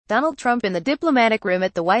Donald Trump in the diplomatic room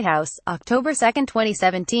at the White House, October 2,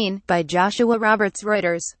 2017, by Joshua Roberts,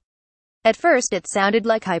 Reuters. At first it sounded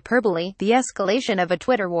like hyperbole, the escalation of a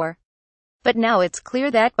Twitter war. But now it's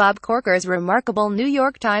clear that Bob Corker's remarkable New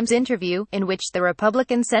York Times interview, in which the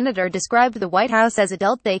Republican senator described the White House as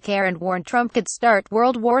adult daycare and warned Trump could start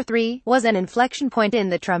World War III, was an inflection point in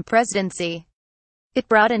the Trump presidency. It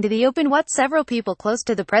brought into the open what several people close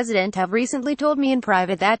to the president have recently told me in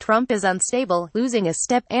private, that Trump is unstable, losing a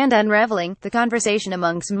step, and unraveling. The conversation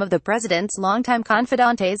among some of the president's longtime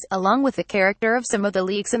confidants, along with the character of some of the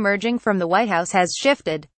leaks emerging from the White House, has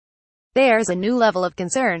shifted. There's a new level of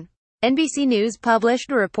concern. NBC News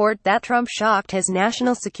published a report that Trump shocked his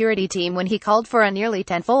national security team when he called for a nearly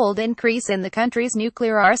tenfold increase in the country's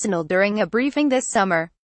nuclear arsenal during a briefing this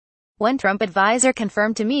summer. One Trump advisor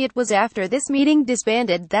confirmed to me it was after this meeting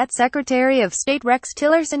disbanded that Secretary of State Rex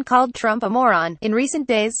Tillerson called Trump a moron. In recent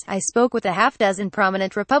days, I spoke with a half-dozen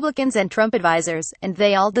prominent Republicans and Trump advisors, and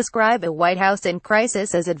they all describe a White House in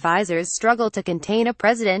crisis as advisors struggle to contain a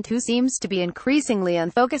president who seems to be increasingly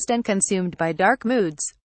unfocused and consumed by dark moods.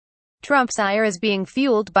 Trump's ire is being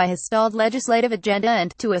fueled by his stalled legislative agenda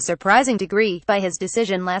and, to a surprising degree, by his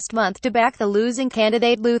decision last month to back the losing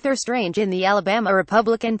candidate Luther Strange in the Alabama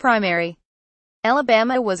Republican primary.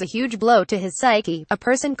 Alabama was a huge blow to his psyche, a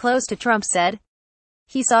person close to Trump said.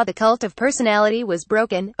 He saw the cult of personality was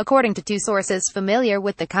broken. According to two sources familiar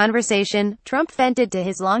with the conversation, Trump vented to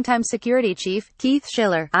his longtime security chief, Keith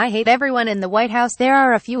Schiller. "I hate everyone in the White House. There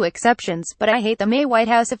are a few exceptions, but I hate them." A White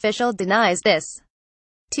House official denies this.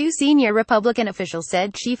 Two senior Republican officials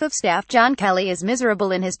said Chief of Staff John Kelly is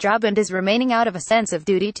miserable in his job and is remaining out of a sense of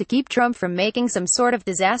duty to keep Trump from making some sort of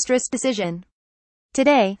disastrous decision.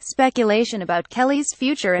 Today, speculation about Kelly's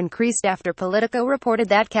future increased after Politico reported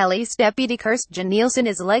that Kelly's deputy Kirstjen Nielsen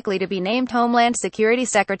is likely to be named Homeland Security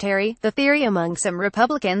Secretary. The theory among some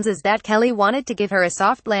Republicans is that Kelly wanted to give her a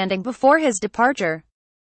soft landing before his departure.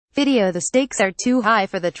 Video: "The stakes are too high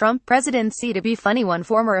for the Trump presidency to be funny." One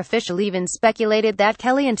former official even speculated that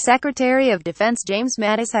Kelly and Secretary of Defense James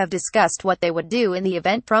Mattis have discussed what they would do in the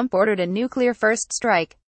event Trump ordered a nuclear first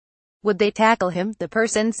strike. Would they tackle him? The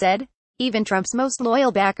person said. Even Trump's most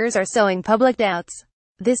loyal backers are sowing public doubts.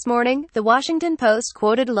 This morning, The Washington Post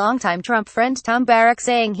quoted longtime Trump friend Tom Barrack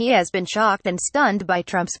saying he has been shocked and stunned by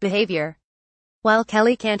Trump's behavior. While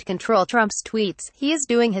Kelly can't control Trump's tweets, he is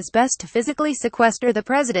doing his best to physically sequester the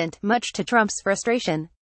president, much to Trump's frustration.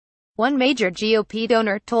 One major GOP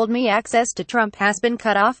donor told me access to Trump has been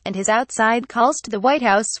cut off, and his outside calls to the White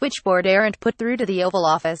House switchboard aren't put through to the Oval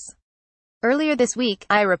Office. Earlier this week,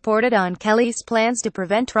 I reported on Kelly's plans to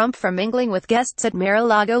prevent Trump from mingling with guests at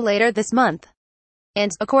Mar-a-Lago later this month. And,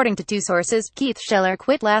 according to two sources, Keith Schiller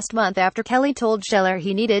quit last month after Kelly told Schiller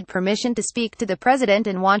he needed permission to speak to the president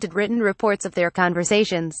and wanted written reports of their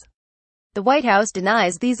conversations. The White House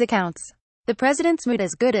denies these accounts. The president's mood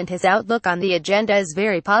is good and his outlook on the agenda is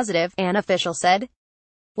very positive, an official said.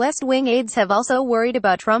 West Wing aides have also worried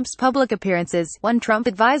about Trump's public appearances, one Trump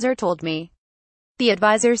advisor told me. The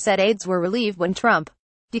advisor said aides were relieved when Trump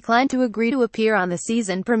declined to agree to appear on the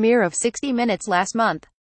season premiere of 60 Minutes last month.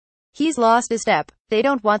 He's lost a step. They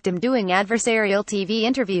don't want him doing adversarial TV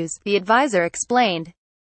interviews, the advisor explained.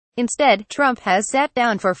 Instead, Trump has sat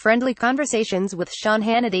down for friendly conversations with Sean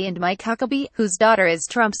Hannity and Mike Huckabee, whose daughter is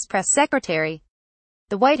Trump's press secretary.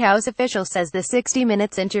 The White House official says the 60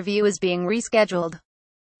 Minutes interview is being rescheduled.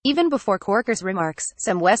 Even before Corker's remarks,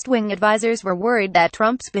 some West Wing advisors were worried that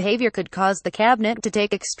Trump's behavior could cause the cabinet to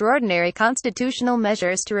take extraordinary constitutional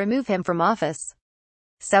measures to remove him from office.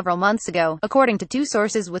 Several months ago, according to two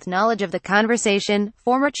sources with knowledge of the conversation,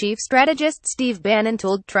 former chief strategist Steve Bannon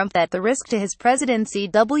told Trump that the risk to his presidency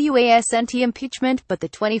wasn't impeachment, but the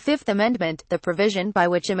 25th Amendment, the provision by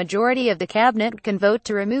which a majority of the cabinet can vote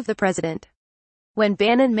to remove the president. When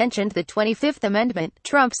Bannon mentioned the 25th Amendment,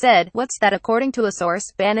 Trump said, "What's that?" According to a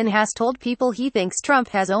source, Bannon has told people he thinks Trump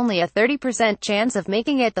has only a 30% chance of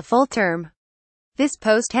making it the full term. This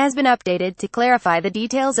post has been updated to clarify the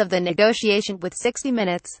details of the negotiation with 60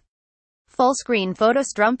 Minutes. Full-screen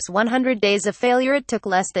photos: Trump's 100 days of failure. It took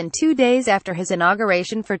less than 2 days after his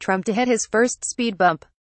inauguration for Trump to hit his first speed bump.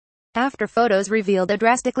 After photos revealed a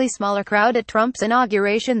drastically smaller crowd at Trump's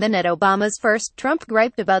inauguration than at Obama's first, Trump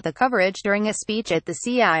griped about the coverage during a speech at the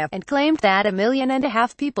CIA, and claimed that 1.5 million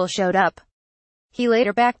people showed up. He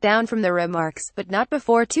later backed down from the remarks, but not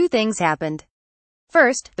before two things happened.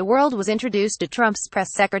 First, the world was introduced to Trump's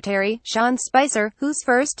press secretary, Sean Spicer, whose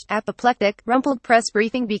first, apoplectic, rumpled press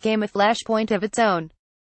briefing became a flashpoint of its own.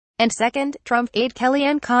 And second, Trump aide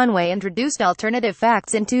Kellyanne Conway introduced alternative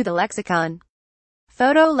facts into the lexicon.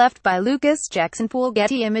 Photo left by Lucas Jackson Poole.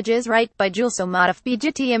 Getty Images. Right by Jules Somatov.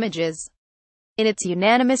 Getty Images. In its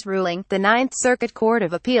unanimous ruling, the Ninth Circuit Court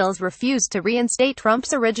of Appeals refused to reinstate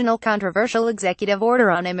Trump's original controversial executive order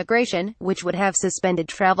on immigration, which would have suspended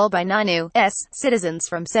travel by non-U.S. citizens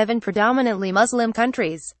from 7 predominantly Muslim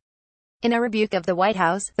countries. In a rebuke of the White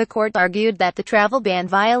House, the court argued that the travel ban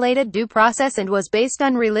violated due process and was based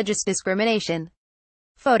on religious discrimination.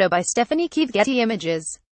 Photo by Stephanie Keith. Getty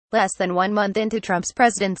Images. Less than 1 month into Trump's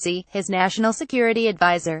presidency, his national security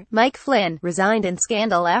advisor, Mike Flynn, resigned in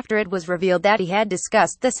scandal after it was revealed that he had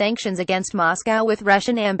discussed the sanctions against Moscow with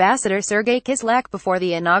Russian Ambassador Sergei Kislyak before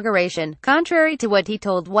the inauguration, contrary to what he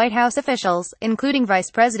told White House officials, including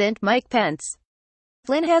Vice President Mike Pence.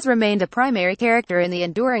 Flynn has remained a primary character in the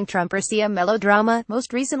enduring Trump-Russia melodrama,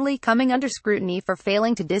 most recently coming under scrutiny for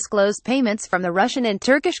failing to disclose payments from the Russian and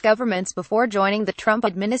Turkish governments before joining the Trump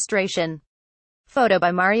administration. Photo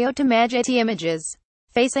by Mario Tomaj. Getty Images.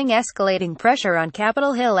 Facing escalating pressure on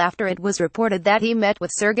Capitol Hill after it was reported that he met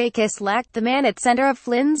with Sergei Kislyak, the man at center of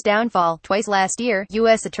Flynn's downfall, twice last year,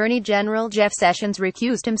 U.S. Attorney General Jeff Sessions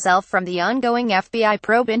recused himself from the ongoing FBI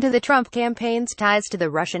probe into the Trump campaign's ties to the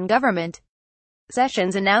Russian government.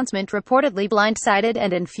 Sessions' announcement reportedly blindsided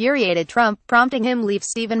and infuriated Trump, prompting him leave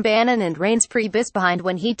Stephen Bannon and Reince Priebus behind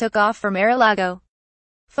when he took off for Mar-a-Lago.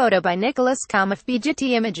 Photo by Nicholas Kamoff.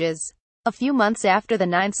 Getty Images. A few months after the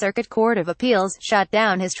Ninth Circuit Court of Appeals shot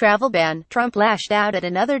down his travel ban, Trump lashed out at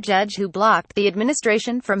another judge who blocked the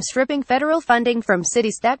administration from stripping federal funding from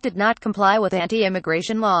cities that did not comply with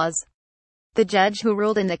anti-immigration laws. The judge who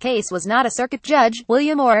ruled in the case was not a circuit judge.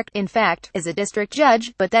 William Orrick, in fact, is a district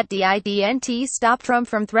judge, but that didn't stop Trump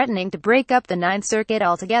from threatening to break up the Ninth Circuit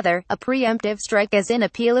altogether. A preemptive strike as in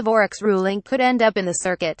appeal of Orrick's ruling could end up in the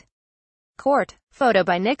circuit court. Photo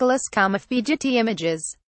by Nicholas Kamoff. Getty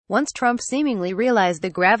Images. Once Trump seemingly realized the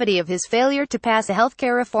gravity of his failure to pass a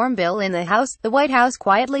healthcare reform bill in the House, the White House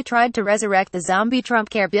quietly tried to resurrect the zombie Trump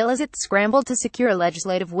care bill as it scrambled to secure a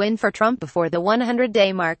legislative win for Trump before the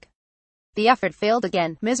 100-day mark. The effort failed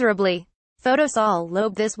again, miserably. Photo Saul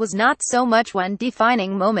Loeb. This was not so much one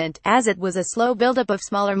defining moment, as it was a slow buildup of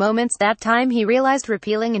smaller moments. That time he realized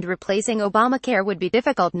repealing and replacing Obamacare would be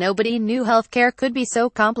difficult. Nobody knew healthcare could be so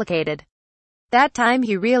complicated. That time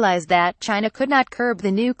he realized that China could not curb the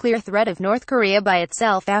nuclear threat of North Korea by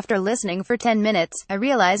itself. After listening for 10 minutes, I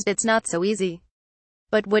realized it's not so easy.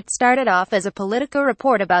 But what started off as a Politico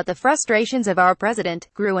report about the frustrations of our president,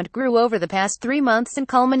 grew and grew over the past 3 months and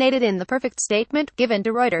culminated in the perfect statement, given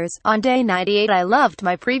to Reuters, on day 98. I loved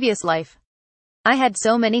my previous life. I had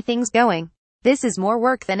so many things going. This is more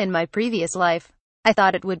work than in my previous life. I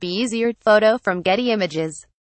thought it would be easier. Photo from Getty Images.